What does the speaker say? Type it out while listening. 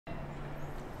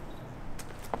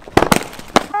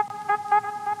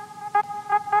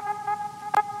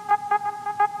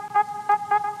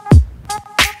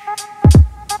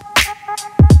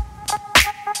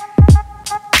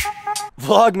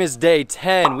Vlogmas day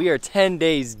 10. We are 10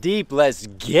 days deep. Let's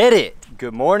get it.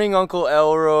 Good morning, Uncle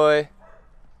Elroy.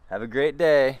 Have a great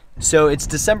day. So it's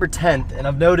December 10th, and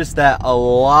I've noticed that a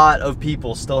lot of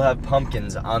people still have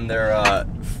pumpkins on their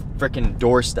freaking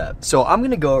doorstep. So I'm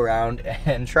gonna go around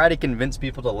and try to convince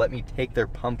people to let me take their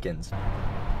pumpkins.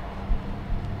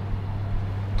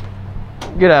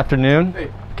 Good afternoon.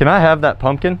 Hey. Can I have that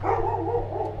pumpkin?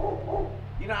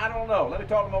 You know, I don't know. Let me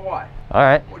talk to my wife. All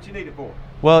right. What you need it for?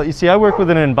 Well, you see, I work with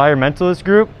an environmentalist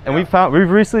group, and we've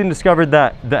recently discovered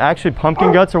that actually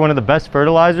pumpkin guts are one of the best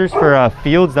fertilizers for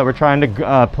fields that we're trying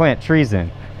to plant trees in.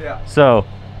 Yeah. So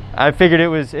I figured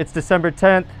it's December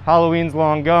 10th, Halloween's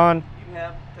long gone. You can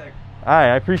have, take. All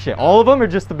right, I appreciate it. All of them or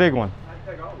just the big one? I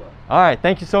can take all of them. All right,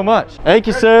 thank you so much. Thank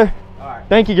you, sir. All right.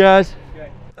 Thank you, guys. Okay.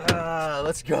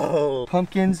 Let's go.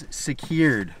 Pumpkins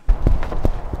secured.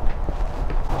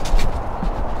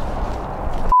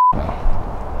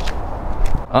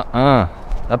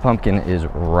 That pumpkin is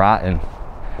rotten.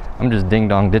 I'm just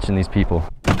ding-dong ditching these people.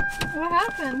 What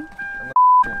happened?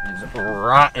 It's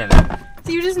rotten.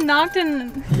 So you just knocked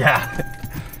in? Yeah.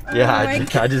 Yeah, I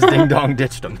just ding-dong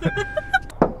ditched them.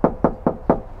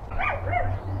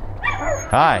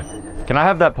 Hi. Can I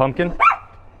have that pumpkin?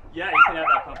 Yeah, you can have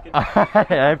that pumpkin.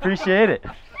 I appreciate it.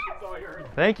 It's all yours.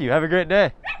 Thank you. Have a great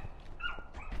day.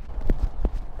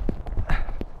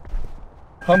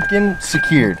 Pumpkin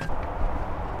secured.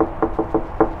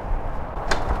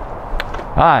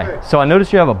 Hi. So I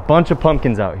noticed you have a bunch of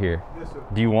pumpkins out here. Yes, sir.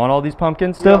 Do you want all these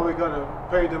pumpkins still? Yeah, we're gonna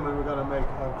paint them and we're gonna make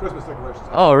Christmas decorations.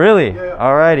 Oh, really? Yeah.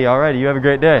 Alrighty. You have a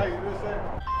great day. Hey, you just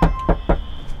say?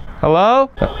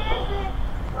 Hello?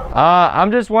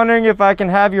 I'm just wondering if I can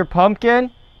have your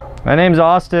pumpkin. My name's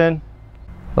Austin.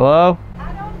 Hello?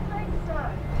 I don't think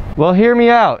so. Well, hear me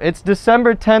out. It's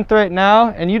December 10th right now,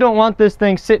 and you don't want this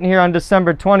thing sitting here on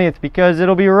December 20th because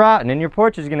it'll be rotten and your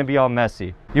porch is gonna be all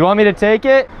messy. You want me to take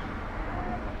it?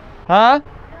 Huh?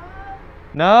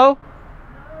 No?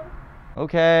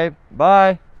 Okay,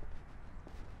 bye.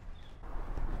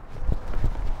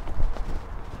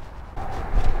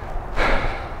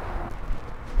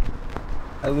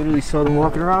 I literally saw them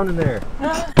walking around in there.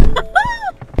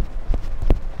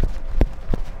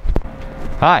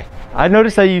 Hi, I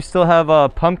noticed that you still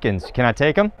have pumpkins. Can I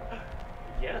take them?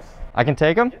 Yes. I can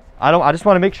take them? Yes. I just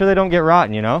want to make sure they don't get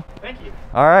rotten, you know? Thank you.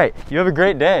 All right, you have a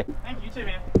great day. Thank you, you too,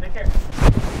 man. Take care.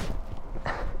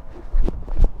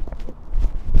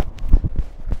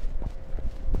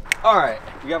 All right,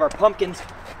 we have our pumpkins.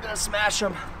 I'm gonna smash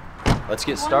them. Let's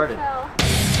get started.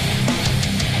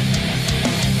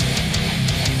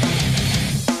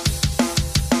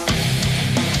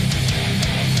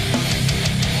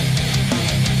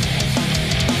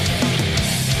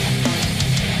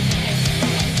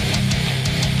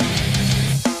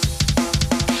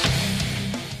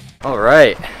 All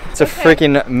right, it's a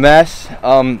freaking mess.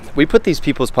 We put these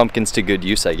people's pumpkins to good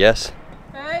use, I guess.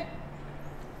 Hey.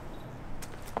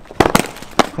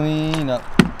 Clean up.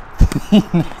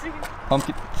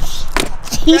 Pumpkin.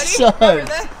 Jesus.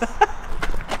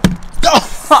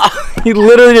 He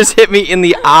literally just hit me in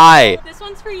the eye. This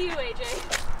one's for you, AJ.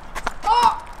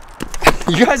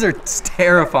 You guys are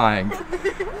terrifying. So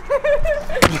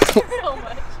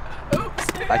much. Oops.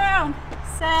 Sit down.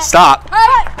 Set. Stop.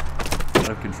 Hey. Out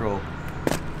of control.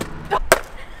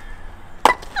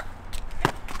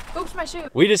 Oops, my shoe.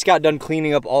 We just got done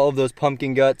cleaning up all of those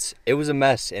pumpkin guts. It was a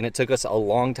mess and it took us a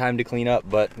long time to clean up,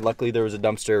 but luckily there was a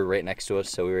dumpster right next to us,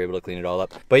 so we were able to clean it all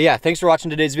up. But yeah, thanks for watching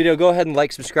today's video. Go ahead and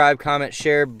like, subscribe, comment,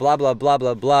 share, blah, blah, blah,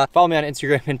 blah, blah. Follow me on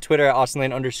Instagram and Twitter at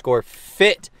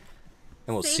AustinLane_fit.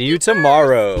 And we'll see you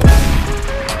tomorrow.